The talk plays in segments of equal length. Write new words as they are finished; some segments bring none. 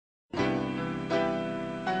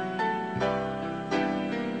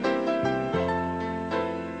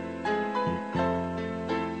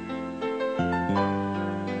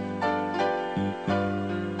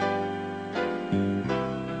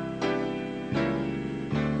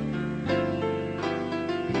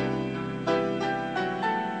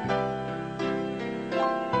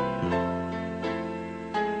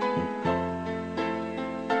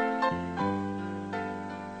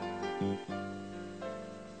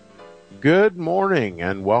Good morning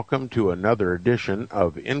and welcome to another edition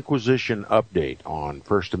of Inquisition Update on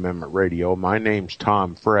First Amendment Radio. My name's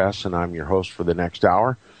Tom Fress and I'm your host for the next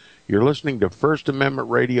hour. You're listening to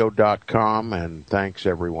FirstAmendmentRadio.com, and thanks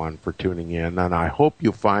everyone for tuning in. And I hope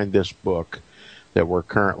you find this book that we're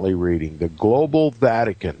currently reading, The Global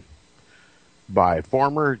Vatican, by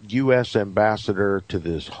former U.S. Ambassador to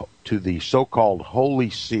the so-called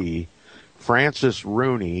Holy See, Francis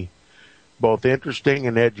Rooney, both interesting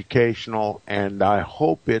and educational, and I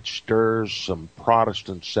hope it stirs some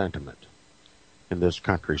Protestant sentiment in this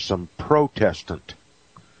country, some Protestant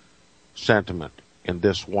sentiment in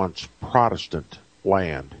this once Protestant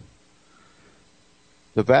land.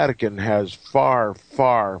 The Vatican has far,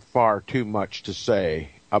 far, far too much to say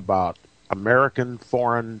about American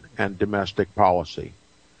foreign and domestic policy,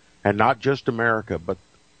 and not just America, but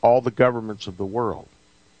all the governments of the world.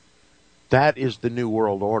 That is the New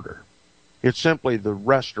World Order. It's simply the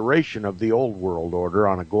restoration of the old world order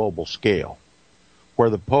on a global scale, where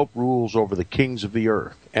the Pope rules over the kings of the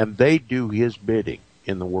earth, and they do his bidding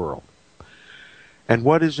in the world. And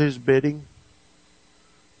what is his bidding?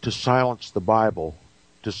 To silence the Bible,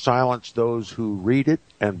 to silence those who read it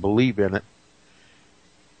and believe in it,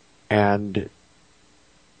 and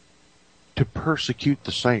to persecute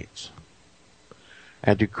the saints,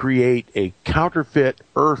 and to create a counterfeit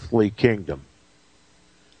earthly kingdom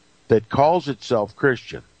that calls itself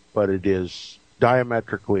Christian, but it is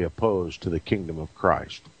diametrically opposed to the kingdom of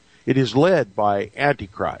Christ. It is led by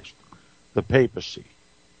Antichrist, the papacy.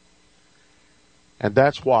 And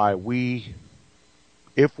that's why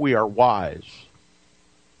if we are wise,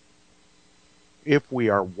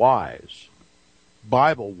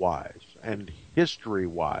 Bible-wise, and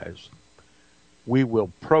history-wise, we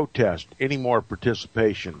will protest any more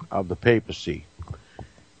participation of the papacy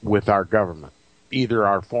with our government, either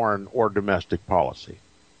our foreign or domestic policy.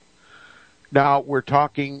 Now, we're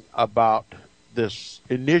talking about this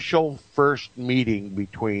initial first meeting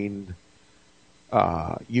between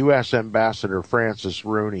U.S. Ambassador Francis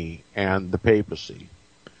Rooney and the papacy.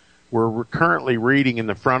 We're currently reading in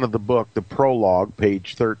the front of the book the prologue,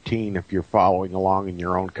 page 13, if you're following along in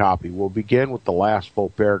your own copy. We'll begin with the last full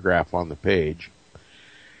paragraph on the page.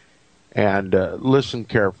 And listen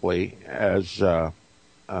carefully as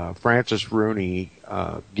Francis Rooney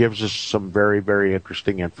gives us some very, very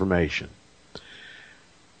interesting information.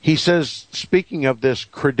 He says, speaking of this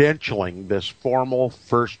credentialing, this formal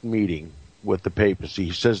first meeting with the papacy,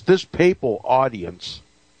 he says, this papal audience,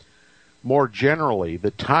 more generally,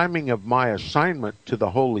 the timing of my assignment to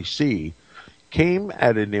the Holy See, came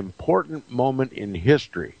at an important moment in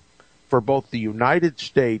history for both the United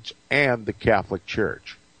States and the Catholic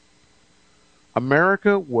Church.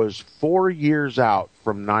 America was 4 years out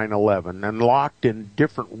from 9/11 and locked in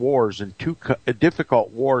difficult wars in two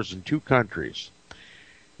countries,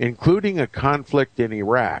 including a conflict in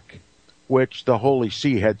Iraq, which the Holy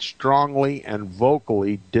See had strongly and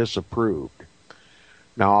vocally disapproved.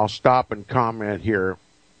 Now, I'll stop and comment here.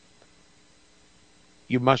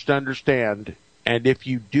 You must understand, and if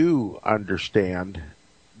you do understand,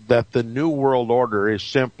 that the New World Order is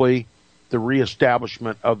simply the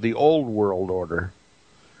reestablishment of the old world order,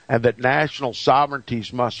 and that national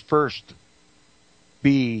sovereignties must first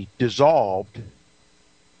be dissolved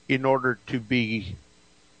in order to be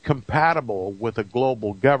compatible with a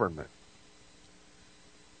global government.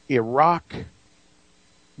 Iraq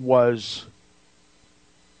was,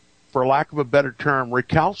 for lack of a better term,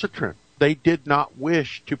 recalcitrant. They did not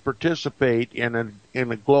wish to participate in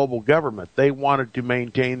a global government. They wanted to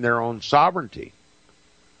maintain their own sovereignty.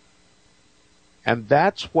 And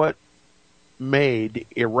that's what made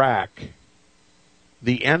Iraq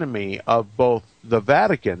the enemy of both the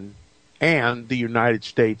Vatican and the United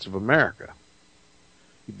States of America.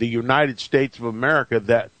 The United States of America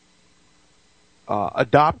that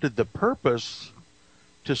adopted the purpose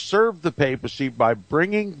to serve the papacy by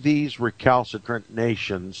bringing these recalcitrant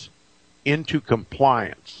nations into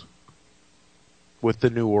compliance with the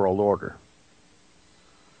New World Order.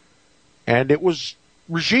 And it was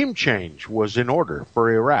regime change was in order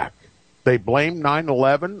for Iraq. They blamed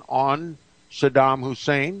 9/11 on Saddam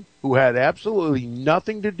Hussein, who had absolutely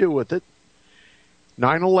nothing to do with it.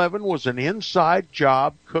 9/11 was an inside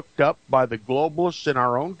job cooked up by the globalists in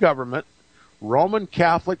our own government, Roman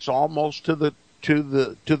Catholics almost to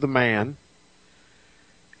the man,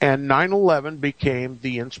 and 9/11 became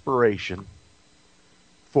the inspiration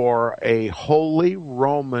for a Holy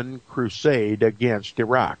Roman crusade against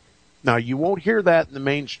Iraq. Now, you won't hear that in the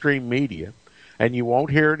mainstream media, and you won't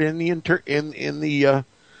hear it in the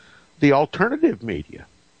alternative media.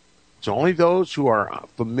 It's only those who are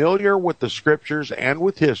familiar with the scriptures and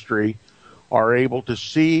with history are able to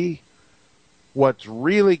see what's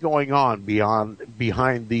really going on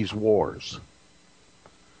behind these wars.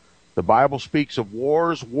 The Bible speaks of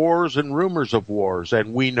wars, and rumors of wars,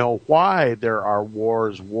 and we know why there are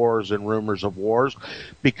wars, and rumors of wars,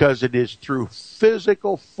 because it is through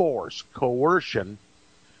physical force, coercion,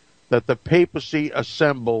 that the papacy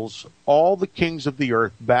assembles all the kings of the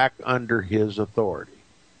earth back under his authority.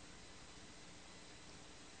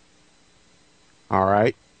 All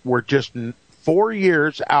right? We're just 4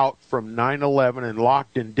 years out from 9/11 and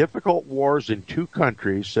locked in difficult wars in two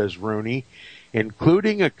countries, says Rooney,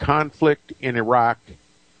 including a conflict in Iraq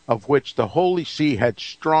of which the Holy See had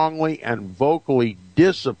strongly and vocally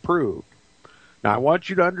disapproved. Now, I want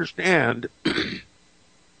you to understand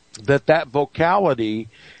that vocality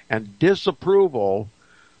and disapproval,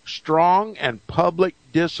 strong and public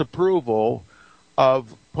disapproval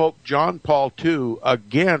of Pope John Paul II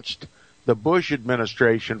against the Bush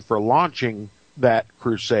administration for launching that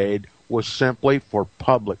crusade, was simply for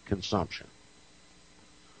public consumption.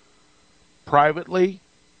 Privately,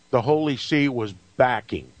 the Holy See was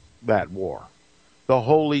backing that war. The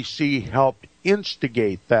Holy See helped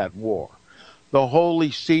instigate that war. The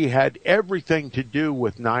Holy See had everything to do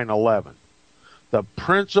with 9/11. The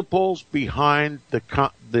principles behind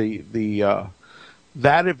that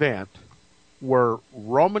event were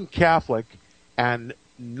Roman Catholic and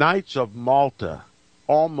Knights of Malta,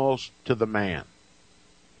 almost to the man.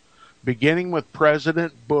 Beginning with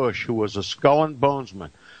President Bush, who was a skull and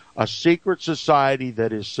bonesman, a secret society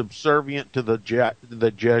that is subservient to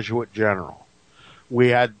the Jesuit general. We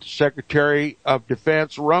had Secretary of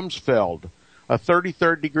Defense Rumsfeld, a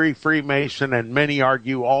 33rd degree Freemason, and many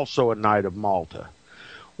argue also a Knight of Malta.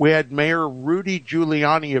 We had Mayor Rudy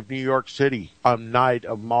Giuliani of New York City, a Knight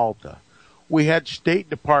of Malta. We had State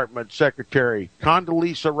Department Secretary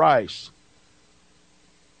Condoleezza Rice,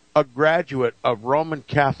 a graduate of Roman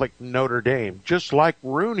Catholic Notre Dame, just like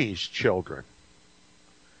Rooney's children.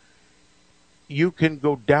 You can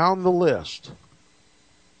go down the list.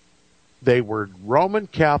 They were Roman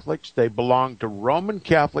Catholics. They belonged to Roman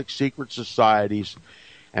Catholic secret societies,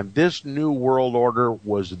 and this New World Order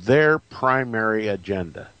was their primary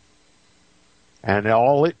agenda. And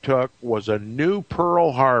all it took was a new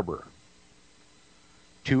Pearl Harbor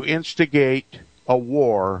to instigate a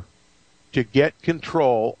war to get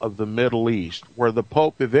control of the Middle East, where the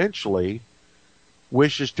Pope eventually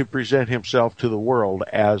wishes to present himself to the world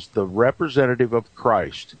as the representative of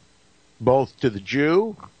Christ, both to the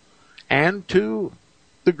Jew and to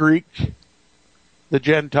the Greek, the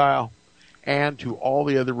Gentile, and to all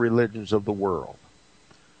the other religions of the world.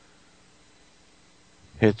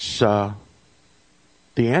 It's the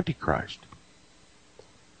Antichrist.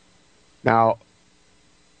 Now,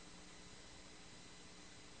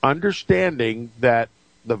 understanding that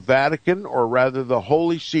the Vatican, or rather the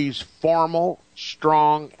Holy See's formal,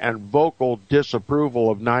 strong, and vocal disapproval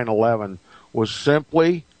of 9/11 was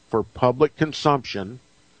simply for public consumption,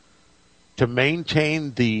 to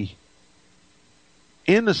maintain the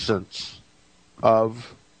innocence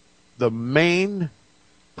of the main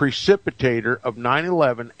precipitator of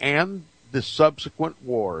 9/11 and the subsequent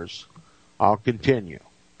wars. I'll continue.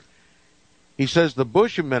 He says the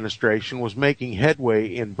Bush administration was making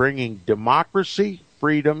headway in bringing democracy,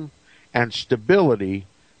 freedom, and stability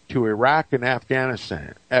to Iraq and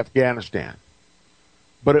Afghanistan.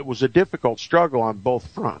 But it was a difficult struggle on both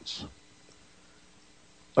fronts.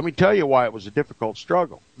 Let me tell you why it was a difficult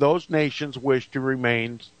struggle. Those nations wished to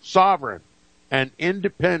remain sovereign and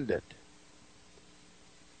independent.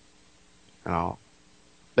 Now,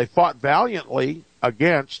 they fought valiantly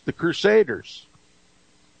against the Crusaders.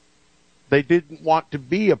 They didn't want to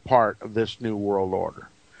be a part of this New World Order.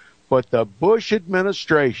 But the Bush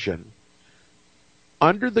administration,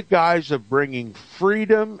 under the guise of bringing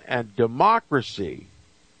freedom and democracy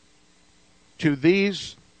to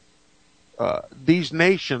these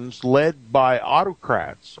nations led by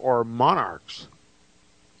autocrats or monarchs,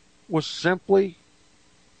 was simply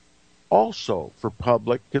also for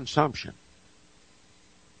public consumption.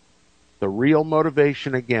 The real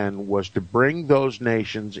motivation, again, was to bring those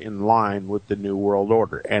nations in line with the New World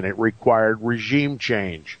Order, and it required regime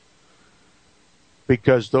change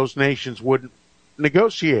because those nations wouldn't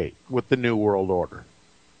negotiate with the New World Order.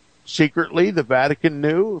 Secretly, the Vatican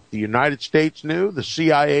knew, the United States knew, the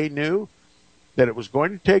CIA knew that it was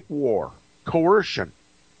going to take war, coercion,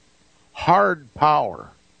 hard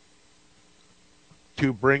power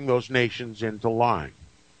to bring those nations into line.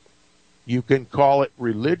 You can call it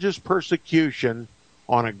religious persecution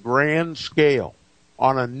on a grand scale,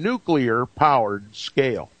 on a nuclear-powered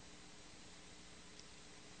scale.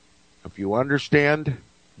 If you understand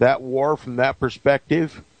that war from that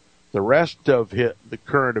perspective, the rest of the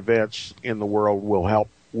current events in the world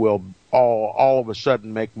will all of a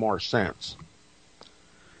sudden make more sense.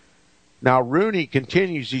 Now, Rooney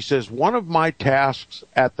continues, he says, one of my tasks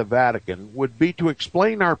at the Vatican would be to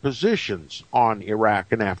explain our positions on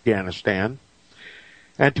Iraq and Afghanistan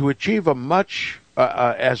and to achieve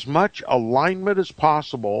as much alignment as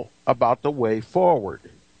possible about the way forward.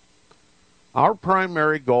 Our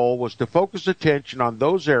primary goal was to focus attention on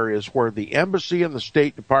those areas where the Embassy and the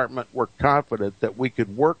State Department were confident that we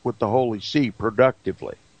could work with the Holy See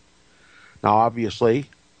productively. Now, obviously,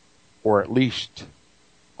 or at least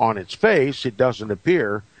on its face, it doesn't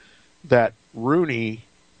appear that Rooney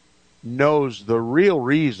knows the real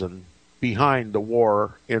reason behind the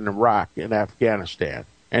war in Iraq and Afghanistan,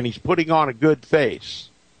 and he's putting on a good face.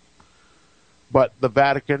 But the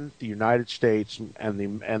Vatican, the United States, and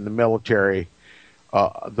the military,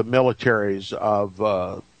 the militaries of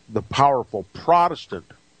the powerful Protestant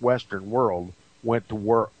Western world went to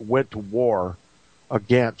war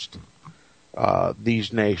against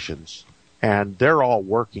these nations, and they're all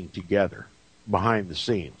working together behind the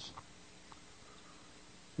scenes.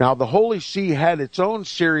 Now, the Holy See had its own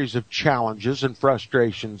series of challenges and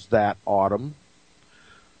frustrations that autumn.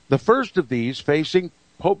 The first of these, facing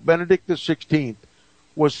Pope Benedict XVI,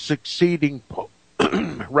 was succeeding Pope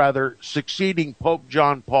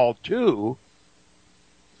John Paul II,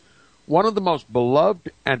 one of the most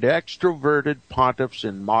beloved and extroverted pontiffs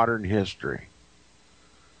in modern history.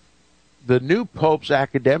 The new pope's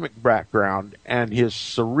academic background and his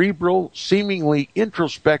cerebral, seemingly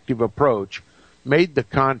introspective approach made the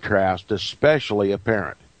contrast especially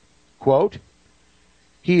apparent. Quote,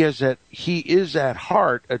 he is at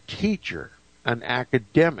heart a teacher, an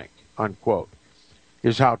academic, unquote,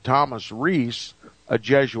 is how Thomas Rees, a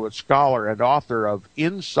Jesuit scholar and author of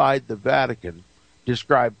Inside the Vatican,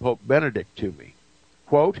 described Pope Benedict to me.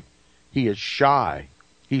 Quote, he is shy.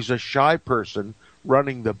 He's a shy person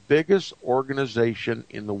running the biggest organization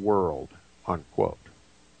in the world, unquote.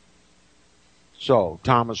 So,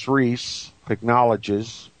 Thomas Rees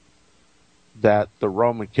acknowledges that the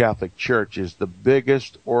Roman Catholic Church is the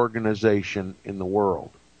biggest organization in the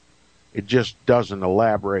world. It just doesn't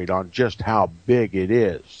elaborate on just how big it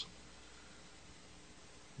is.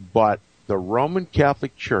 But the Roman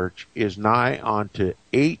Catholic Church is nigh onto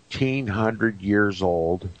 1,800 years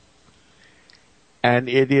old, and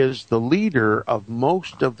it is the leader of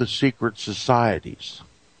most of the secret societies.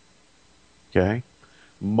 Okay?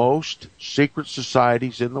 Most secret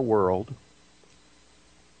societies in the world,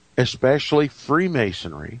 especially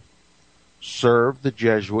Freemasonry, serve the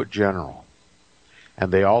Jesuit general.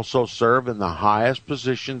 And they also serve in the highest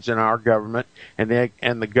positions in our government and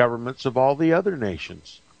the governments of all the other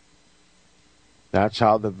nations. That's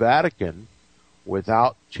how the Vatican,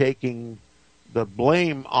 without taking the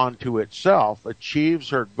blame onto itself, achieves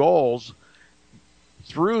her goals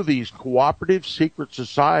through these cooperative secret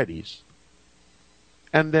societies,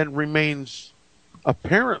 and then remains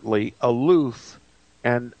apparently aloof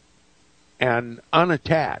and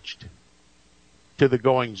unattached to the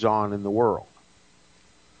goings-on in the world.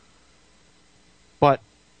 But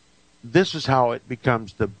this is how it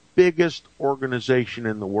becomes the biggest organization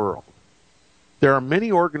in the world. There are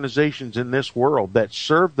many organizations in this world that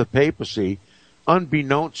serve the papacy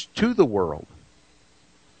unbeknownst to the world.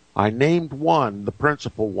 I named one, the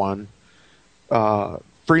principal one,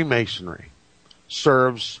 Freemasonry,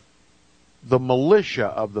 serves the militia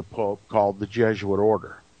of the Pope called the Jesuit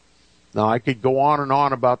Order. Now, I could go on and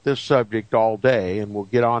on about this subject all day, and we'll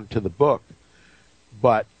get on to the book.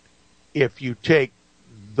 But if you take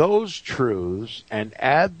those truths and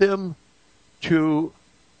add them to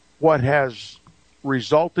what has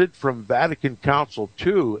resulted from Vatican Council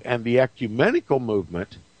II and the ecumenical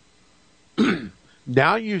movement,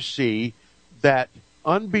 now you see that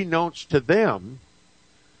unbeknownst to them,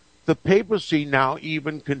 the papacy now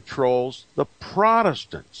even controls the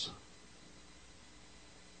Protestants.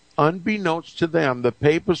 Unbeknownst to them, the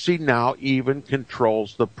papacy now even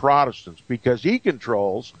controls the Protestants because he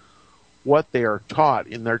controls what they are taught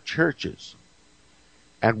in their churches.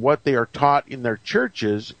 And what they are taught in their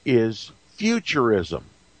churches is futurism.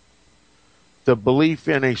 The belief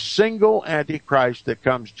in a single Antichrist that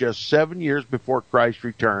comes just 7 years before Christ's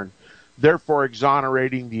return, therefore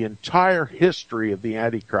exonerating the entire history of the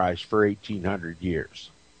Antichrist for 1,800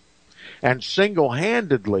 years. And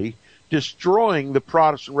single-handedly destroying the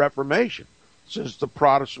Protestant Reformation, since the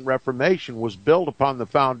Protestant Reformation was built upon the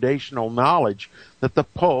foundational knowledge that the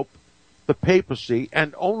Pope, the papacy,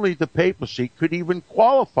 and only the papacy could even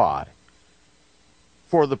qualify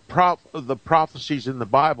for the prophecies in the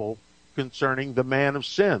Bible concerning the man of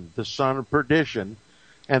sin, the son of perdition,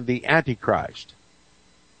 and the Antichrist.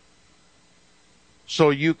 So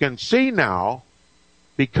you can see now,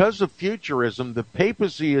 because of futurism, the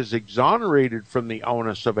papacy is exonerated from the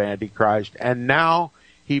onus of Antichrist, and now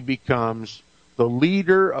he becomes the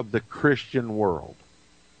leader of the Christian world.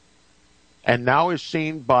 And now is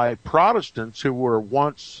seen by Protestants who were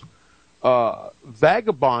once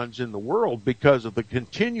vagabonds in the world because of the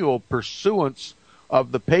continual pursuance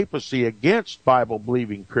of the papacy against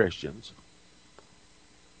Bible-believing Christians.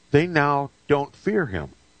 They now don't fear him.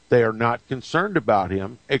 They are not concerned about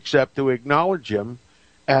him except to acknowledge him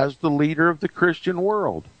as the leader of the Christian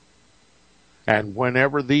world. And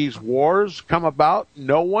whenever these wars come about,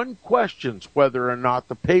 no one questions whether or not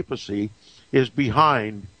the papacy is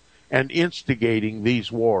behind and instigating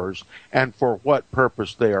these wars, and for what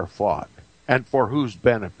purpose they are fought, and for whose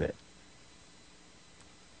benefit.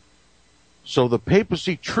 So the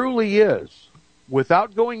papacy truly is,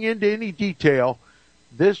 without going into any detail,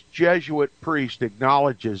 this Jesuit priest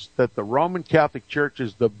acknowledges that the Roman Catholic Church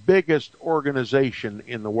is the biggest organization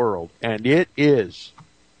in the world, and it is.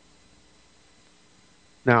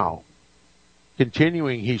 Now,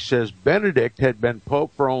 continuing, he says, Benedict had been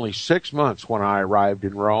Pope for only 6 months when I arrived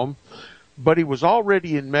in Rome, but he was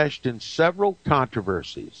already enmeshed in several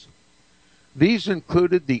controversies. These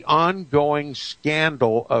included the ongoing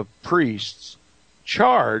scandal of priests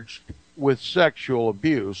charged with sexual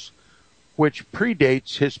abuse, which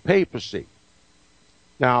predates his papacy.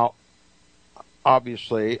 Now,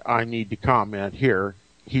 obviously, I need to comment here.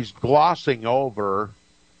 He's glossing over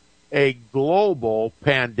a global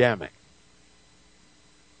pandemic.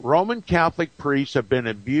 Roman Catholic priests have been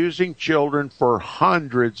abusing children for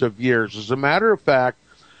hundreds of years. As a matter of fact,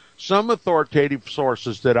 some authoritative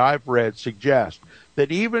sources that I've read suggest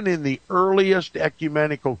that even in the earliest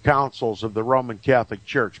ecumenical councils of the Roman Catholic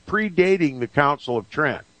Church, predating the Council of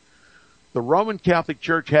Trent, the Roman Catholic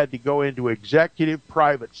Church had to go into executive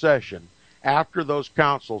private session after those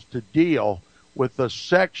councils to deal with the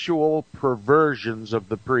sexual perversions of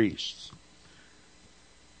the priests.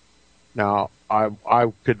 Now,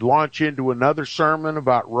 I could launch into another sermon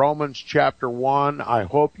about Romans chapter 1. I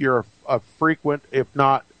hope you're a frequent, if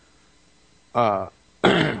not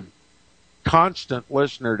constant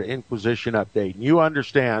listener to Inquisition Update. And you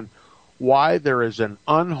understand why there is an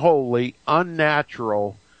unholy,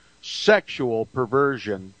 unnatural, sexual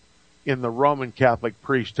perversion in the Roman Catholic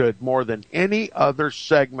priesthood more than any other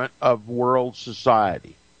segment of world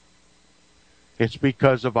society. It's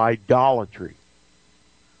because of idolatry.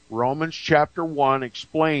 Romans chapter 1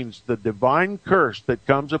 explains the divine curse that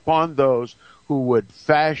comes upon those who would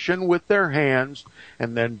fashion with their hands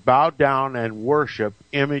and then bow down and worship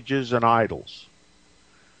images and idols.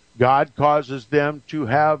 God causes them to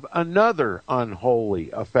have another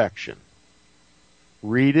unholy affection.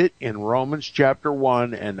 Read it in Romans chapter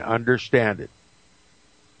 1 and understand it.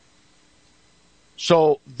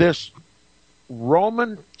 So this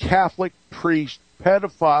Roman Catholic priest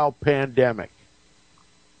pedophile pandemic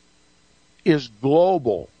is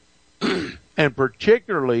global and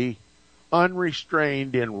particularly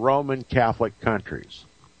unrestrained in Roman Catholic countries,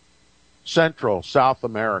 Central, South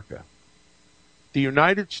America. The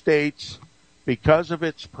United States, because of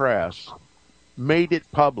its press, made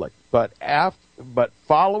it public, but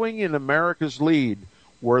following in America's lead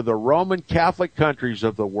were the Roman Catholic countries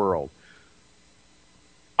of the world.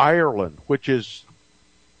 Ireland, which is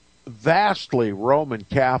vastly Roman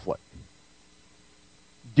Catholic,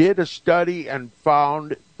 did a study and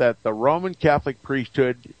found that the Roman Catholic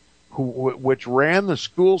priesthood, which ran the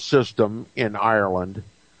school system in Ireland,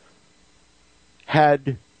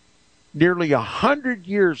 had nearly 100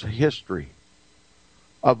 years of history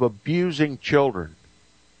of abusing children.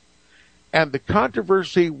 And the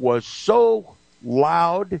controversy was so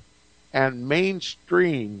loud and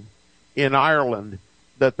mainstream in Ireland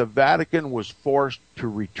that the Vatican was forced to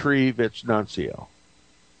retrieve its nuncio.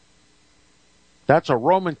 That's a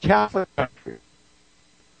Roman Catholic country.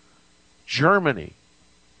 Germany,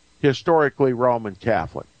 historically Roman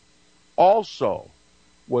Catholic, also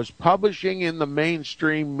was publishing in the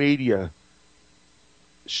mainstream media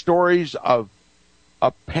stories of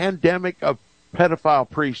a pandemic of pedophile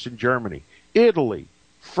priests in Germany. Italy,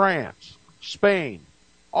 France, Spain,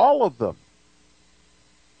 all of them.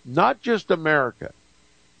 Not just America.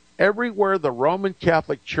 Everywhere the Roman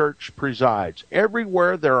Catholic Church presides,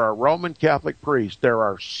 everywhere there are Roman Catholic priests, there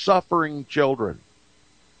are suffering children.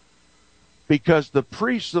 Because the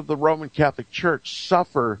priests of the Roman Catholic Church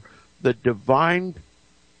suffer the divine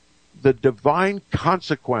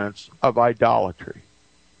consequence of idolatry,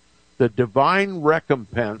 the divine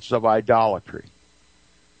recompense of idolatry.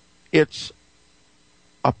 It's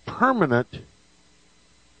a permanent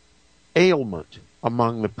ailment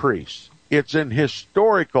among the priests. It's an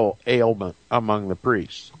historical ailment among the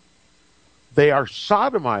priests. They are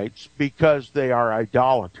sodomites because they are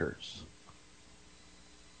idolaters.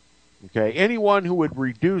 Okay, anyone who would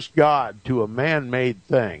reduce God to a man-made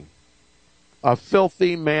thing, a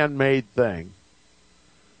filthy man-made thing,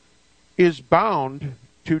 is bound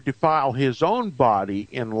to defile his own body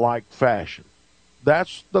in like fashion.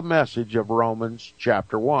 That's the message of Romans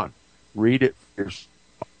chapter 1. Read it first.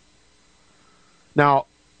 Now,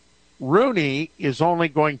 Rooney is only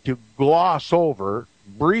going to gloss over,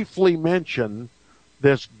 briefly mention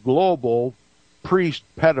this global priest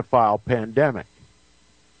pedophile pandemic.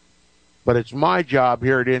 But it's my job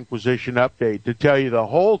here at Inquisition Update to tell you the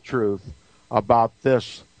whole truth about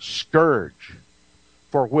this scourge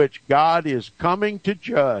for which God is coming to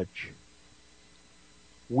judge.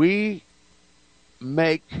 We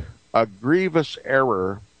make a grievous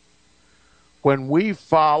error when we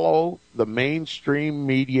follow the mainstream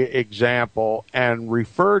media example and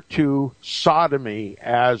refer to sodomy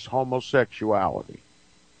as homosexuality.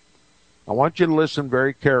 I want you to listen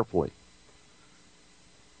very carefully.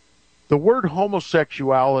 The word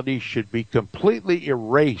homosexuality should be completely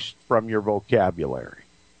erased from your vocabulary.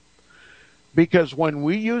 Because when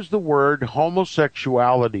we use the word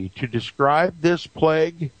homosexuality to describe this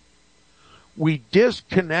plague, we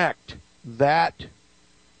disconnect that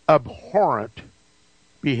abhorrent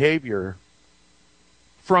behavior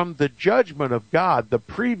from the judgment of God, the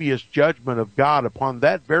previous judgment of God upon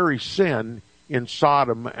that very sin in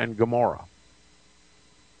Sodom and Gomorrah.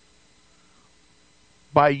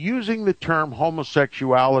 By using the term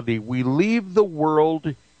homosexuality, we leave the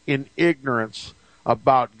world in ignorance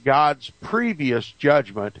about God's previous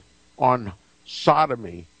judgment on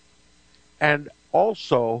sodomy and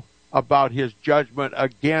also about his judgment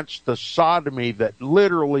against the sodomy that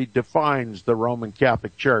literally defines the Roman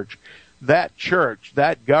Catholic Church,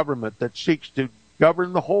 that government that seeks to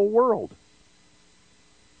govern the whole world.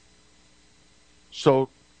 So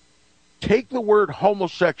take the word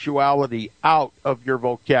homosexuality out of your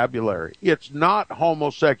vocabulary. It's not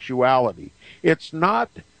homosexuality. It's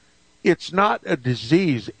not a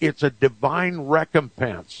disease. It's a divine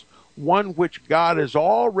recompense, one which God has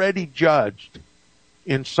already judged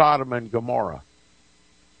in Sodom and Gomorrah.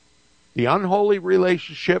 The unholy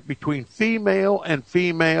relationship between female and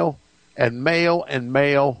female and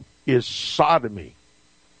male is sodomy.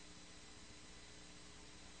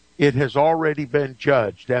 It has already been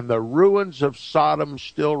judged, and the ruins of Sodom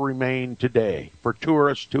still remain today for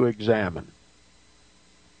tourists to examine.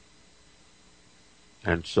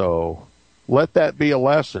 And so, let that be a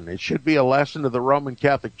lesson. It should be a lesson to the Roman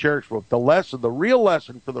Catholic Church. Well, the real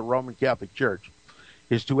lesson for the Roman Catholic Church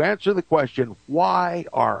is to answer the question, why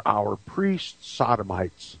are our priests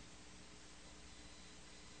sodomites?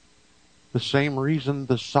 The same reason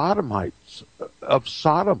the sodomites of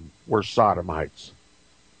Sodom were sodomites.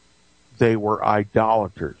 They were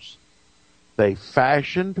idolaters. They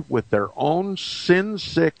fashioned with their own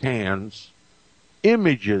sin-sick hands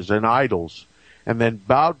images and idols and then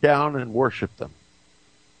bowed down and worshiped them.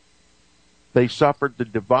 They suffered the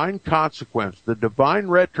divine consequence, the divine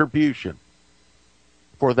retribution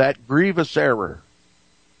for that grievous error.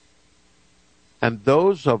 And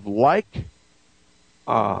those of like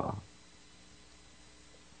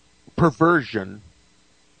perversion,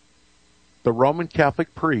 the Roman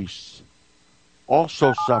Catholic priests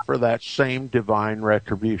also suffer that same divine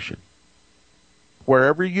retribution.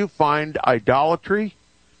 Wherever you find idolatry,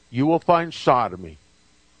 you will find sodomy.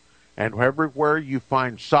 And everywhere you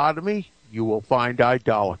find sodomy, you will find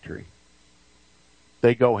idolatry.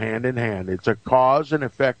 They go hand in hand. It's a cause and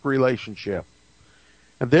effect relationship.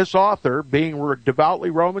 And this author, being devoutly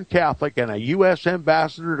Roman Catholic and a U.S.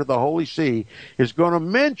 ambassador to the Holy See, is going to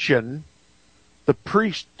mention the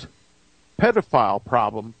priest pedophile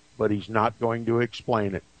problem, but he's not going to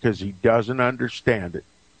explain it because he doesn't understand it,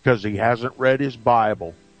 because he hasn't read his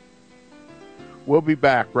Bible. We'll be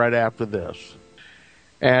back right after this.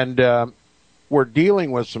 And we're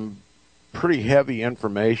dealing with some pretty heavy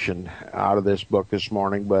information out of this book this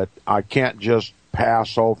morning, but I can't just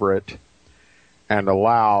pass over it and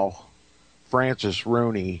allow Francis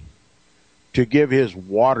Rooney to give his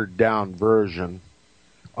watered-down version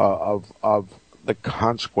of the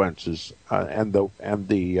consequences and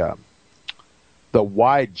the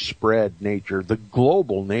widespread nature, the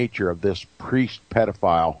global nature of this priest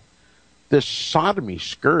pedophile, this sodomy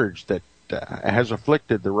scourge that has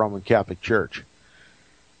afflicted the Roman Catholic Church.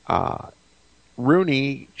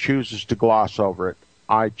 Rooney chooses to gloss over it.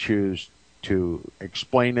 I choose to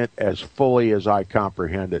explain it as fully as I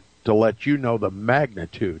comprehend it. to let you know the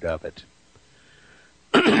magnitude of it.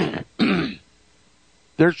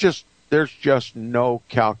 There's just no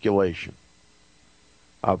calculation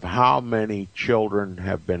of how many children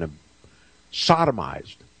have been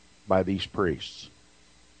sodomized by these priests.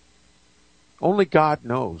 Only God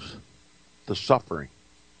knows the suffering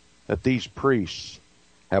that these priests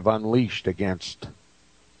have unleashed against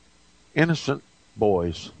innocent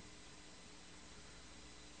boys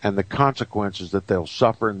and the consequences that they'll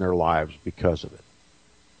suffer in their lives because of it.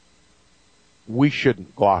 We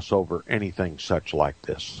shouldn't gloss over anything such like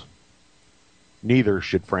this. Neither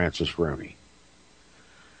should Francis Rooney.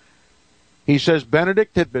 He says,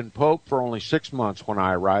 Benedict had been Pope for only 6 months when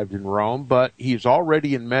I arrived in Rome, but he's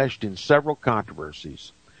already enmeshed in several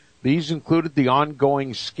controversies. These included the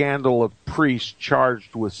ongoing scandal of priests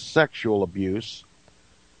charged with sexual abuse,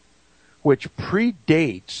 which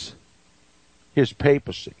predates his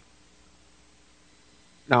papacy.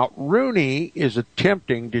 Now, Rooney is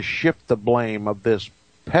attempting to shift the blame of this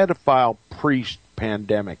pedophile priest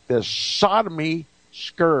pandemic, this sodomy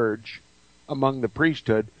scourge among the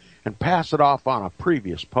priesthood, and pass it off on a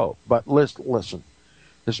previous pope. But listen,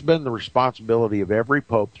 this has been the responsibility of every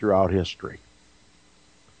pope throughout history.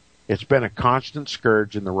 It's been a constant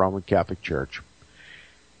scourge in the Roman Catholic Church.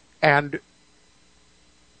 And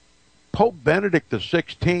Pope Benedict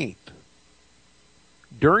XVI,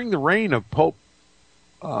 during the reign of Pope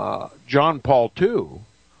John Paul II,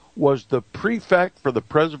 was the prefect for the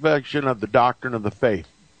preservation of the doctrine of the faith,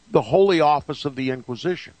 the holy office of the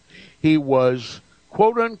Inquisition. He was,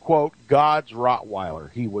 quote-unquote, God's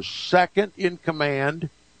Rottweiler. He was second in command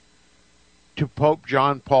to Pope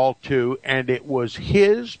John Paul II, and it was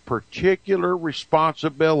his particular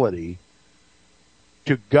responsibility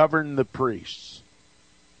to govern the priests.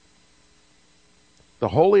 The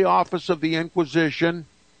holy office of the Inquisition,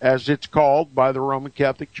 as it's called by the Roman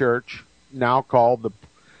Catholic Church, now called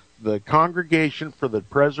the Congregation for the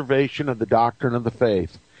Preservation of the Doctrine of the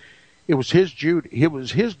Faith. It was his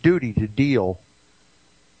duty to deal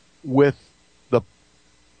with the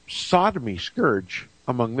sodomy scourge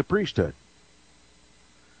among the priesthood.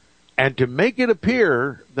 And to make it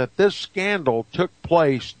appear that this scandal took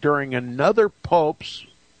place during another pope's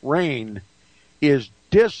reign is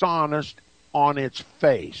dishonest on its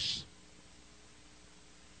face.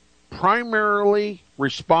 Primarily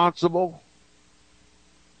responsible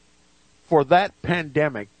for that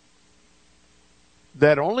pandemic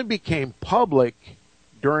that only became public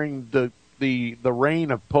during the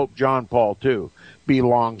reign of Pope John Paul II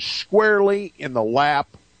belongs squarely in the lap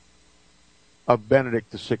of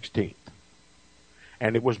Benedict XVI.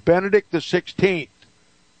 And it was Benedict XVI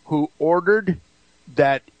who ordered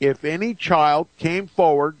that if any child came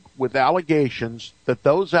forward with allegations, that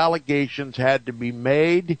those allegations had to be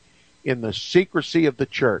made in the secrecy of the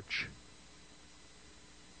church.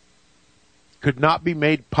 Could not be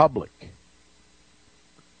made public.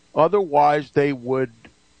 Otherwise, they would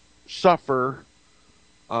suffer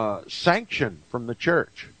sanction from the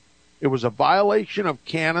church. It was a violation of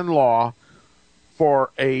canon law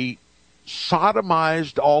for a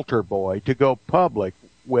sodomized altar boy to go public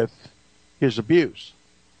with his abuse.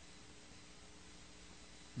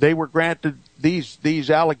 They were granted, these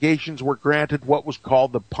allegations were granted what was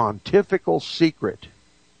called the pontifical secret.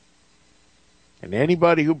 And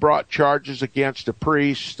anybody who brought charges against a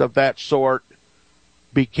priest of that sort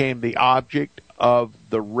became the object of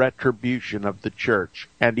the retribution of the church.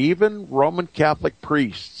 And even Roman Catholic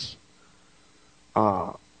priests,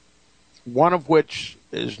 one of which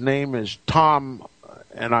his name is Tom,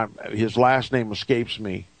 and his last name escapes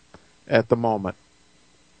me at the moment,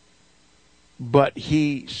 but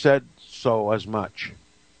he said so as much.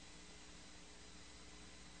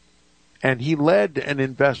 And he led an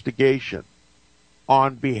investigation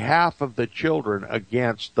on behalf of the children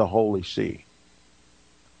against the Holy See.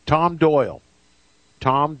 Tom Doyle.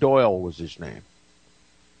 Tom Doyle was his name.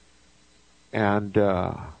 And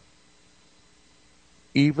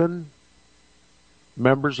even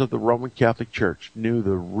members of the Roman Catholic Church knew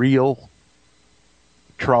the real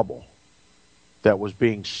trouble that was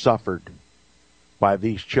being suffered by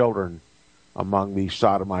these children among these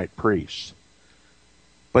sodomite priests.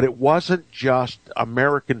 But it wasn't just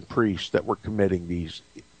American priests that were committing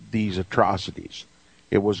these atrocities.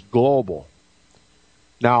 It was global.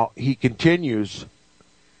 Now, he continues,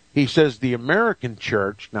 he says the American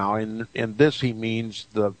church, now in this he means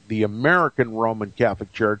the American Roman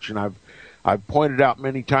Catholic Church, and I've pointed out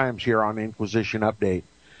many times here on Inquisition Update,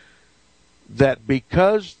 that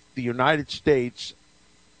because the United States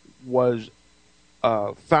was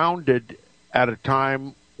founded at a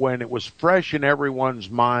time when it was fresh in everyone's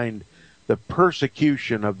mind the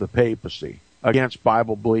persecution of the papacy against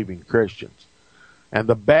Bible-believing Christians and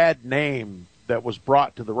the bad name that was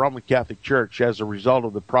brought to the Roman Catholic Church as a result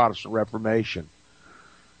of the Protestant Reformation.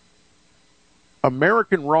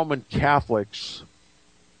 American Roman Catholics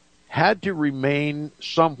had to remain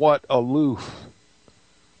somewhat aloof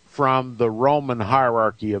from the Roman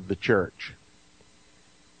hierarchy of the church.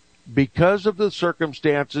 Because of the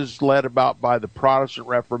circumstances led about by the Protestant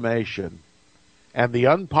Reformation and the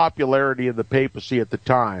unpopularity of the papacy at the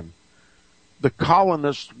time, the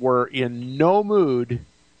colonists were in no mood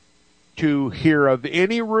to hear of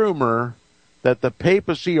any rumor that the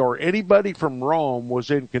papacy or anybody from Rome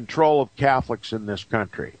was in control of Catholics in this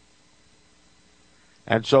country.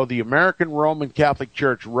 And so the American Roman Catholic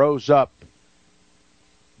Church rose up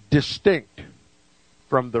distinct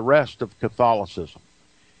from the rest of Catholicism.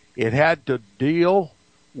 It had to deal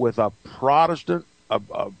with a Protestant,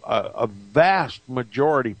 a vast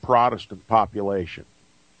majority Protestant population.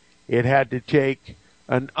 It had to take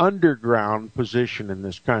an underground position in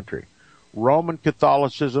this country. Roman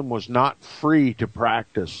Catholicism was not free to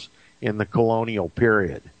practice in the colonial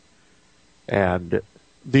period. And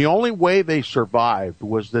the only way they survived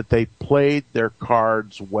was that they played their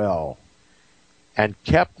cards well and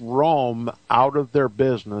kept Rome out of their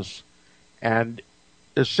business and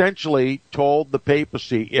essentially told the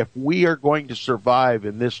papacy, if we are going to survive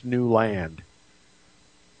in this new land,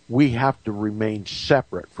 we have to remain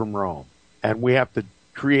separate from Rome, and we have to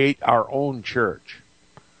create our own church.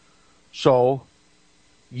 So,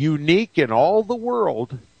 unique in all the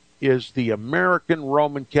world is the American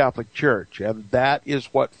Roman Catholic Church, and that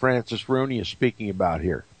is what Francis Rooney is speaking about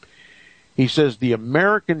here. He says the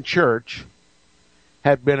American church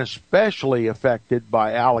had been especially affected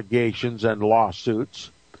by allegations and lawsuits,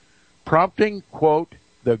 prompting, quote,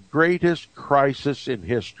 the greatest crisis in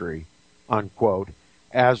history, unquote,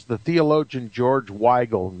 as the theologian George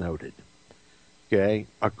Weigel noted. Okay,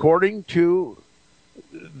 according to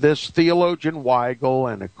this theologian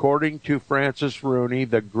Weigel and according to Francis Rooney,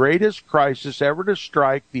 the greatest crisis ever to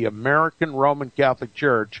strike the American Roman Catholic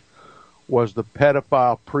Church was the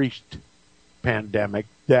pedophile priest pandemic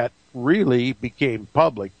that really became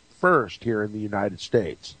public first here in the United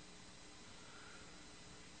States.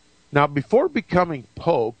 Now, before becoming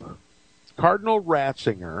Pope, Cardinal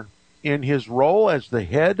Ratzinger, in his role as the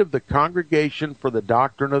head of the Congregation for the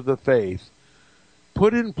Doctrine of the Faith,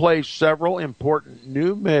 put in place several important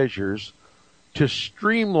new measures to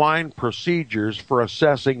streamline procedures for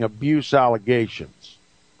assessing abuse allegations.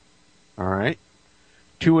 All right?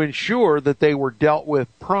 To ensure that they were dealt with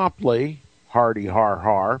promptly, hardy har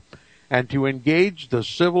har, and to engage the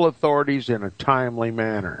civil authorities in a timely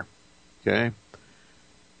manner. Okay?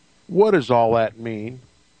 What does all that mean?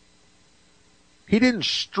 He didn't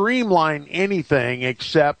streamline anything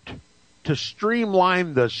except to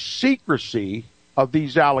streamline the secrecy of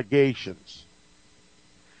these allegations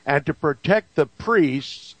and to protect the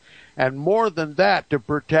priests, and more than that, to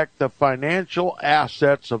protect the financial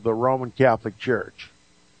assets of the Roman Catholic Church.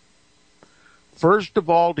 First of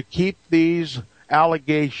all, to keep these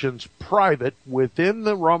allegations private within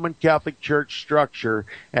the Roman Catholic Church structure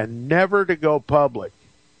and never to go public.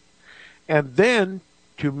 And then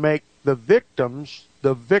to make the victims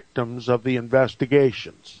of the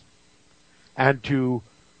investigations and to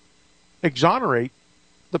exonerate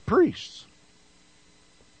the priests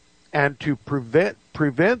and to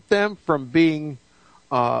prevent them from being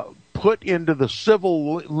put into the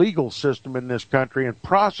civil legal system in this country and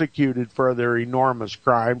prosecuted for their enormous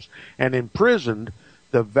crimes and imprisoned.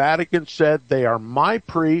 The Vatican said, they are my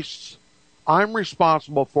priests, I'm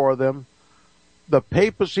responsible for them. The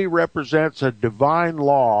papacy represents a divine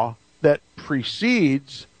law that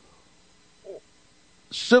precedes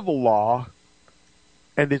civil law,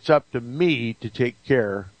 and it's up to me to take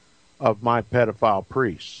care of my pedophile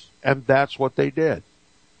priests. And that's what they did.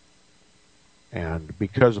 And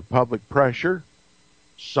because of public pressure,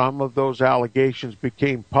 some of those allegations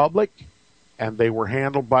became public, and they were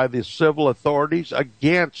handled by the civil authorities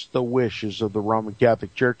against the wishes of the Roman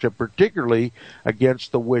Catholic Church, and particularly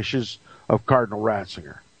against the wishes of Cardinal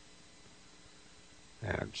Ratzinger.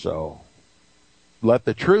 And so, let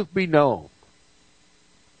the truth be known.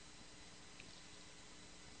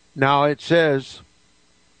 Now it says,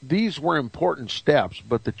 these were important steps,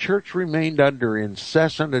 but the church remained under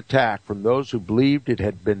incessant attack from those who believed it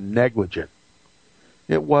had been negligent.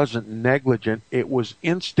 It wasn't negligent, it was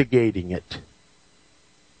instigating it.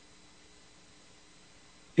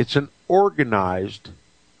 It's an organized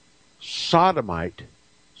sodomite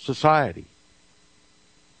society,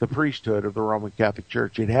 the priesthood of the Roman Catholic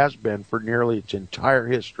Church. It has been for nearly its entire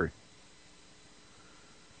history.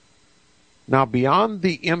 Now, beyond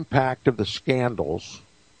the impact of the scandals,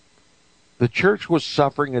 the church was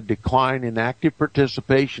suffering a decline in active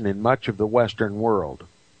participation in much of the Western world.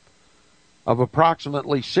 Of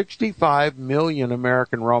approximately 65 million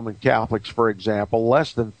American Roman Catholics, for example,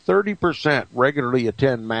 less than 30% regularly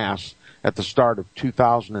attend Mass at the start of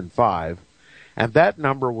 2005, and that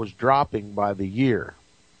number was dropping by the year.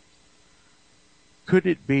 Could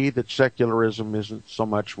it be that secularism isn't so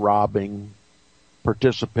much robbing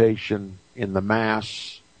participation in the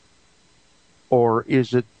Mass, or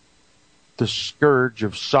is it the scourge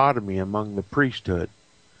of sodomy among the priesthood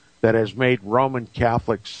that has made Roman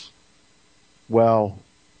Catholics, well,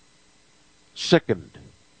 sickened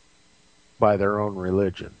by their own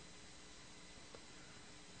religion?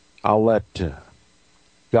 I'll let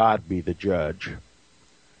God be the judge.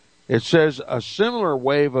 It says a similar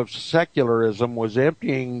wave of secularism was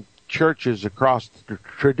emptying churches across the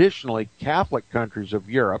traditionally Catholic countries of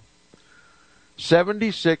Europe.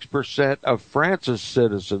 76% of France's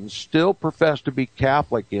citizens still profess to be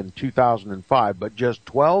Catholic in 2005, but just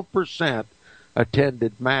 12%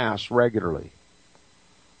 attended Mass regularly.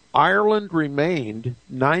 Ireland remained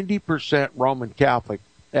 90% Roman Catholic,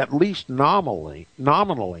 at least nominally,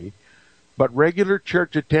 but regular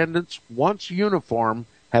church attendance, once uniform,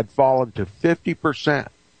 had fallen to 50%.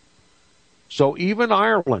 So even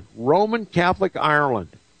Ireland, Roman Catholic Ireland,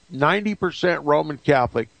 90% Roman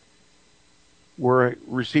Catholic, were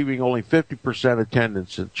receiving only 50%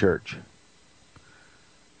 attendance at church.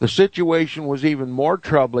 The situation was even more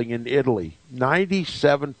troubling in Italy.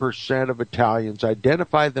 97% of Italians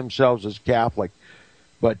identify themselves as Catholic,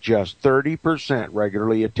 but just 30%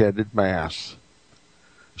 regularly attended Mass.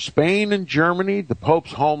 Spain and Germany, the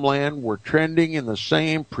Pope's homeland, were trending in the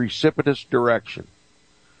same precipitous direction.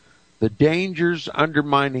 The dangers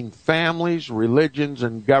undermining families, religions,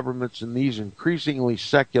 and governments in these increasingly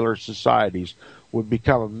secular societies would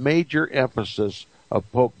become a major emphasis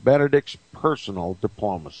of Pope Benedict's personal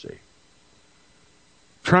diplomacy.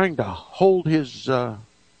 Trying to hold his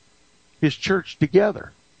church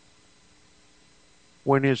together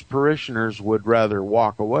when his parishioners would rather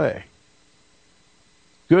walk away.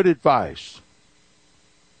 Good advice.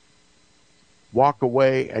 Walk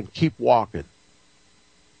away and keep walking.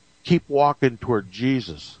 Keep walking toward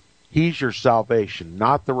Jesus. He's your salvation,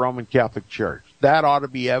 not the Roman Catholic Church. That ought to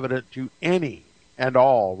be evident to any and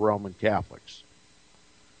all Roman Catholics.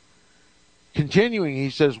 Continuing, he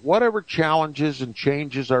says, whatever challenges and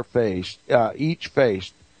changes are each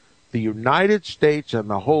faced, the United States and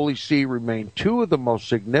the Holy See remain two of the most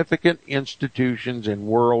significant institutions in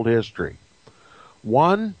world history.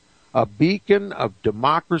 One, a beacon of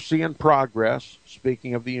democracy and progress,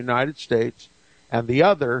 speaking of the United States, and the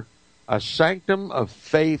other, a sanctum of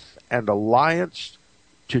faith and alliance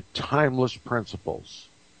to timeless principles.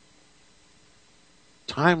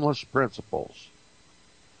 Timeless principles.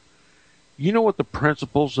 You know what the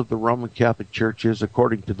principles of the Roman Catholic Church is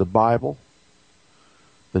according to the Bible?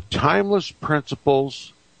 The timeless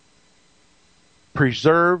principles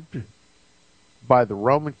preserved by the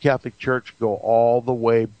Roman Catholic Church go all the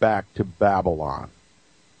way back to Babylon.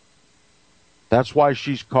 That's why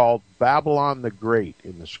she's called Babylon the Great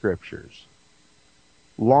in the Scriptures,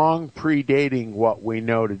 long predating what we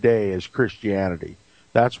know today as Christianity.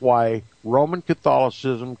 That's why Roman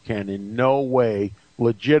Catholicism can in no way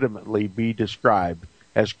legitimately be described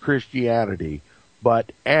as Christianity,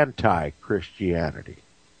 but anti-Christianity.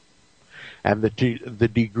 And the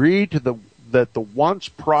degree that the once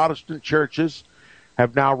Protestant churches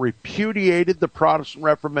have now repudiated the Protestant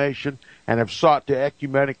Reformation and have sought to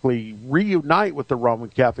ecumenically reunite with the Roman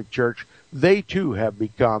Catholic Church, they too have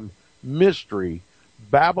become mystery,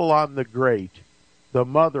 Babylon the Great, the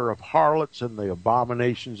mother of harlots and the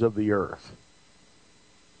abominations of the earth.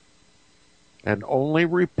 And only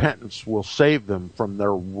repentance will save them from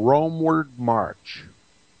their Romeward march.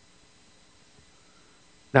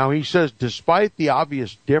 Now he says, despite the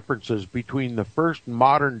obvious differences between the first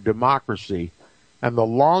modern democracy and the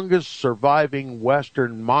longest surviving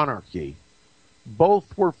Western monarchy,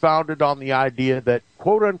 both were founded on the idea that,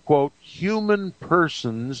 quote-unquote, human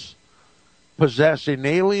persons possess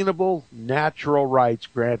inalienable natural rights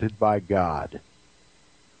granted by God.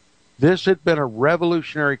 This had been a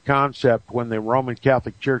revolutionary concept when the Roman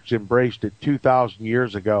Catholic Church embraced it 2,000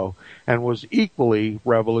 years ago, and was equally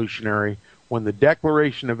revolutionary when the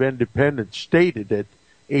Declaration of Independence stated it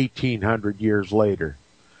 1,800 years later.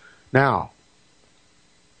 Now,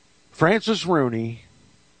 Francis Rooney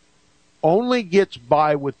only gets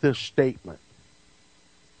by with this statement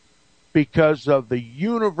because of the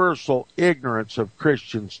universal ignorance of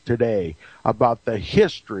Christians today about the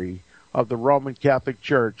history of the Roman Catholic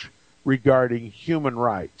Church regarding human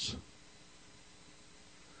rights.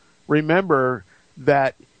 Remember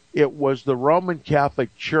that it was the Roman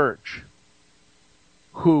Catholic Church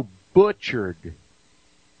who butchered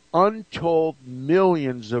untold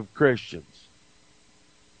millions of Christians.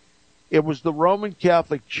 It was the Roman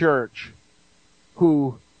Catholic Church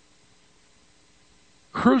who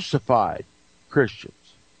crucified Christians.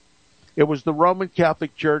 It was the Roman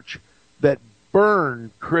Catholic Church that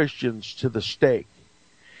burned Christians to the stake.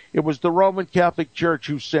 It was the Roman Catholic Church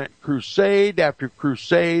who sent crusade after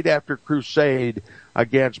crusade after crusade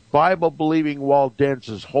against Bible-believing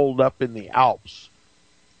Waldenses holed up in the Alps,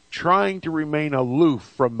 trying to remain aloof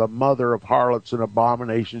from the mother of harlots and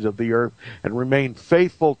abominations of the earth and remain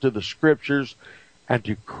faithful to the Scriptures and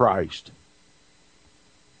to Christ.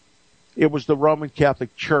 It was the Roman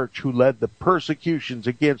Catholic Church who led the persecutions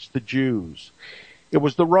against the Jews. It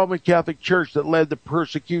was the Roman Catholic Church that led the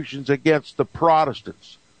persecutions against the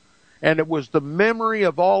Protestants. And it was the memory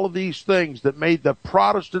of all of these things that made the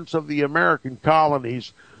Protestants of the American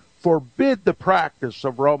colonies forbid the practice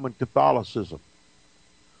of Roman Catholicism.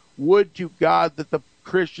 Would to God that the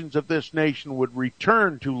Christians of this nation would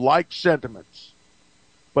return to like sentiments.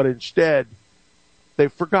 But instead,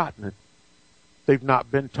 they've forgotten it. They've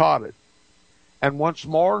not been taught it. And once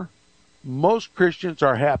more, most Christians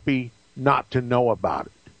are happy not to know about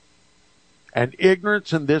it. And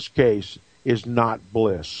ignorance in this case is not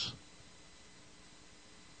bliss.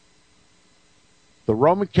 The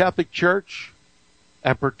Roman Catholic Church,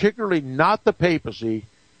 and particularly not the papacy,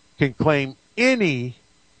 can claim any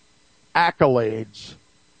accolades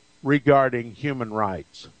regarding human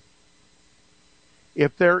rights.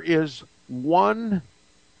 If there is one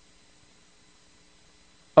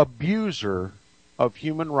abuser of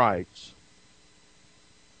human rights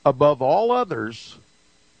above all others,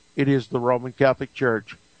 it is the Roman Catholic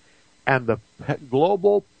Church and the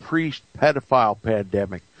global priest pedophile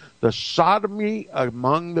pandemic. The sodomy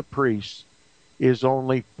among the priests is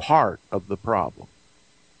only part of the problem.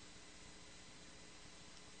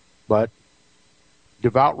 But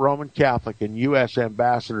devout Roman Catholic and U.S.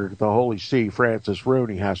 Ambassador to the Holy See, Francis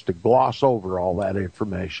Rooney, has to gloss over all that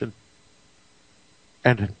information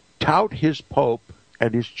and tout his Pope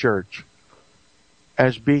and his Church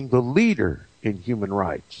as being the leader in human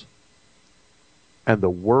rights. And the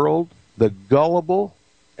world, the gullible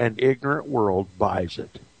and ignorant world, buys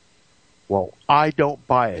it. Well, I don't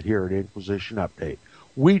buy it here at Inquisition Update.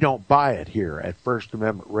 We don't buy it here at First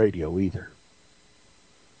Amendment Radio either.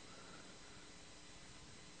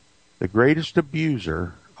 The greatest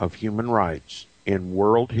abuser of human rights in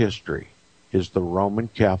world history is the Roman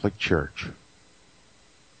Catholic Church.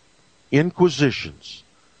 Inquisitions,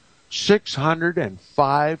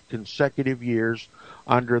 605 consecutive years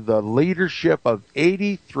under the leadership of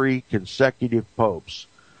 83 consecutive popes,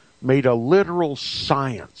 made a literal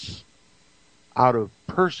science out of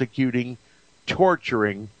persecuting,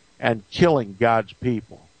 torturing, and killing God's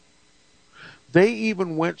people. They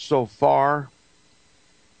even went so far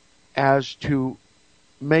as to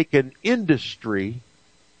make an industry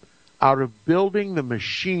out of building the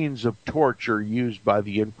machines of torture used by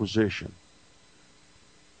the Inquisition.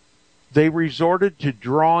 They resorted to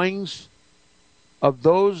drawings of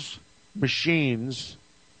those machines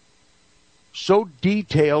so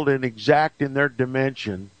detailed and exact in their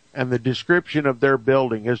dimension and the description of their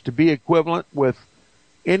building as to be equivalent with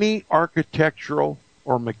any architectural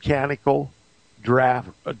or mechanical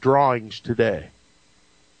drawings today.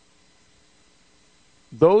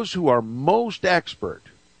 Those who are most expert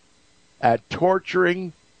at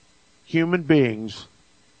torturing human beings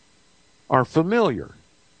are familiar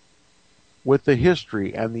with the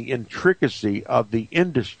history and the intricacy of the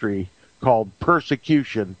industry called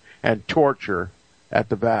persecution and torture at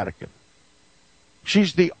the Vatican.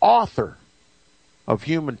 She's the author of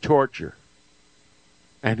human torture.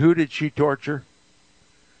 And who did she torture?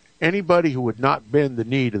 Anybody who would not bend the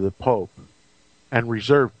knee to the Pope and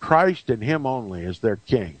reserve Christ and him only as their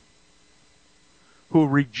king, who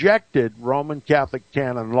rejected Roman Catholic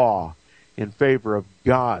canon law in favor of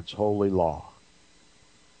God's holy law.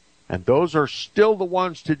 And those are still the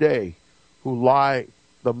ones today who lie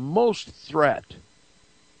the most threat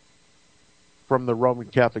from the Roman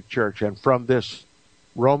Catholic Church and from this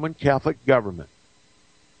Roman Catholic government,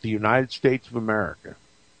 the United States of America.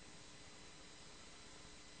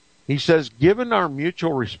 He says, given our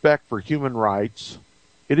mutual respect for human rights,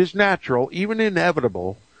 it is natural, even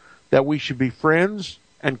inevitable, that we should be friends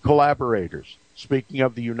and collaborators, speaking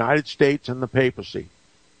of the United States and the papacy.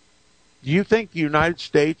 Do you think the United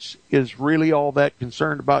States is really all that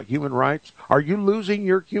concerned about human rights? Are you losing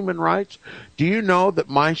your human rights? Do you know that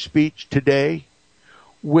my speech today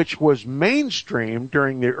which was mainstream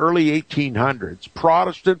during the early 1800s.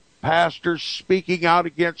 Protestant pastors speaking out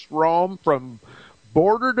against Rome from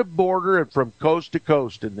border to border and from coast to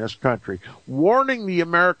coast in this country, warning the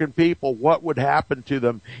American people what would happen to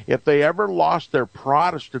them if they ever lost their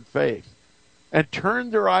Protestant faith and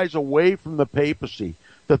turned their eyes away from the papacy,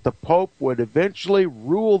 that the Pope would eventually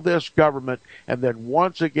rule this government and then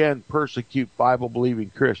once again persecute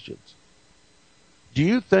Bible-believing Christians. Do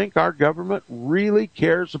you think our government really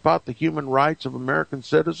cares about the human rights of American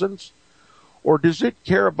citizens? Or does it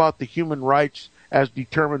care about the human rights as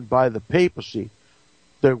determined by the papacy,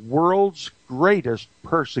 the world's greatest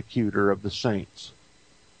persecutor of the saints?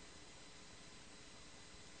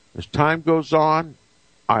 As time goes on,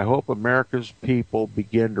 I hope America's people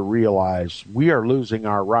begin to realize we are losing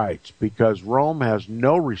our rights because Rome has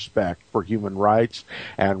no respect for human rights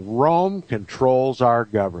and Rome controls our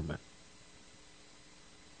government.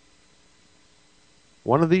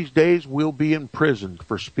 One of these days we'll be imprisoned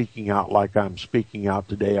for speaking out like I'm speaking out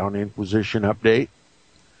today on Inquisition Update.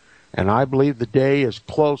 And I believe the day is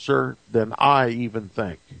closer than I even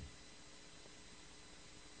think.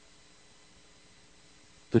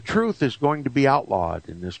 The truth is going to be outlawed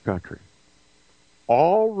in this country.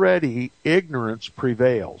 Already ignorance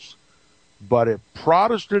prevails. But if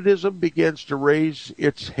Protestantism begins to raise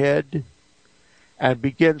its head and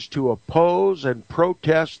begins to oppose and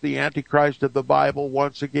protest the Antichrist of the Bible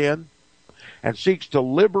once again, and seeks to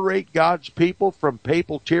liberate God's people from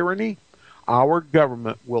papal tyranny, our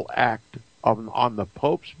government will act on the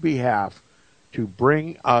Pope's behalf to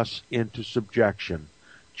bring us into subjection,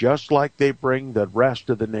 just like they bring the rest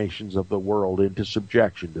of the nations of the world into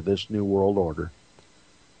subjection to this new world order.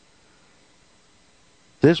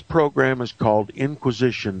 This program is called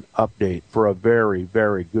Inquisition Update for a very,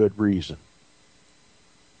 very good reason.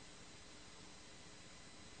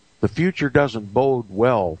 The future doesn't bode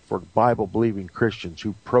well for Bible-believing Christians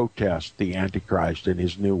who protest the Antichrist and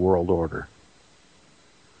his new world order.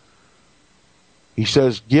 He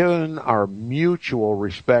says, given our mutual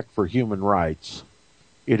respect for human rights,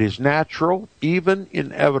 it is natural, even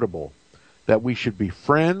inevitable, that we should be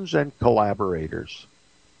friends and collaborators.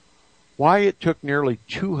 Why it took nearly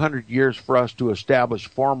 200 years for us to establish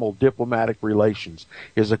formal diplomatic relations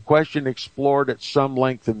is a question explored at some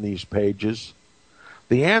length in these pages.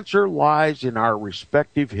 The answer lies in our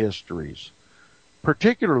respective histories,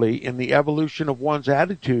 particularly in the evolution of one's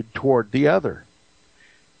attitude toward the other.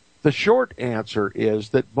 The short answer is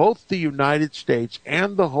that both the United States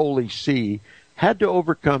and the Holy See had to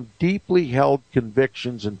overcome deeply held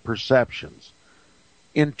convictions and perceptions,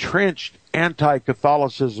 entrenched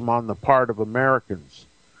anti-Catholicism on the part of Americans,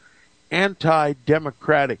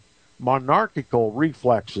 anti-democratic monarchical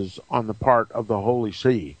reflexes on the part of the Holy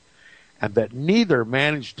See, and that neither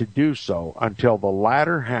managed to do so until the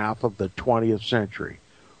latter half of the 20th century.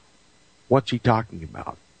 What's he talking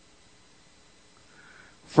about?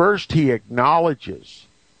 First, he acknowledges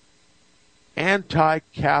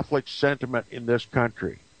anti-Catholic sentiment in this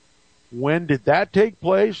country. When did that take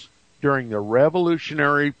place? During the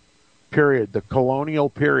Revolutionary period, the colonial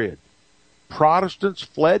period. Protestants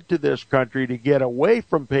fled to this country to get away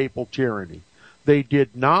from papal tyranny. They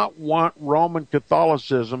did not want Roman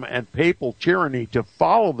Catholicism and papal tyranny to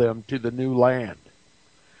follow them to the new land.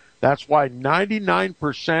 That's why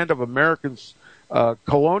 99% of Americans,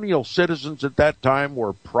 colonial citizens at that time,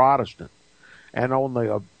 were Protestant, and only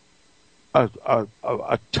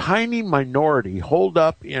a tiny minority holed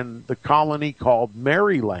up in the colony called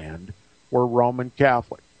Maryland were Roman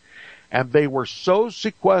Catholic. And they were so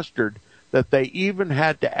sequestered that they even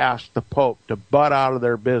had to ask the Pope to butt out of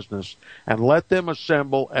their business and let them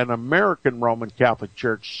assemble an American Roman Catholic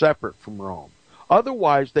Church separate from Rome.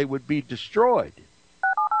 Otherwise, they would be destroyed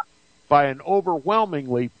by an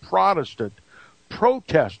overwhelmingly Protestant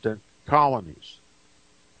colonies.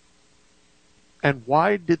 And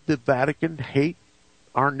why did the Vatican hate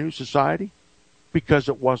our new society? Because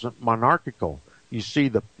it wasn't monarchical. You see,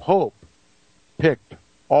 the Pope picked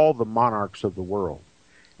all the monarchs of the world.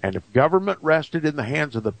 And if government rested in the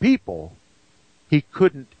hands of the people, he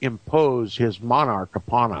couldn't impose his monarch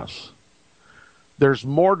upon us. There's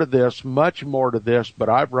more to this, much more to this, but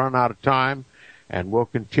I've run out of time, and we'll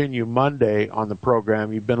continue Monday on the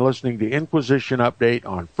program. You've been listening to Inquisition Update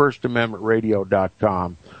on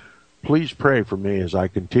FirstAmendmentRadio.com. Please pray for me as I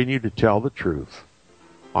continue to tell the truth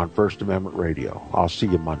on First Amendment Radio. I'll see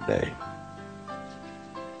you Monday.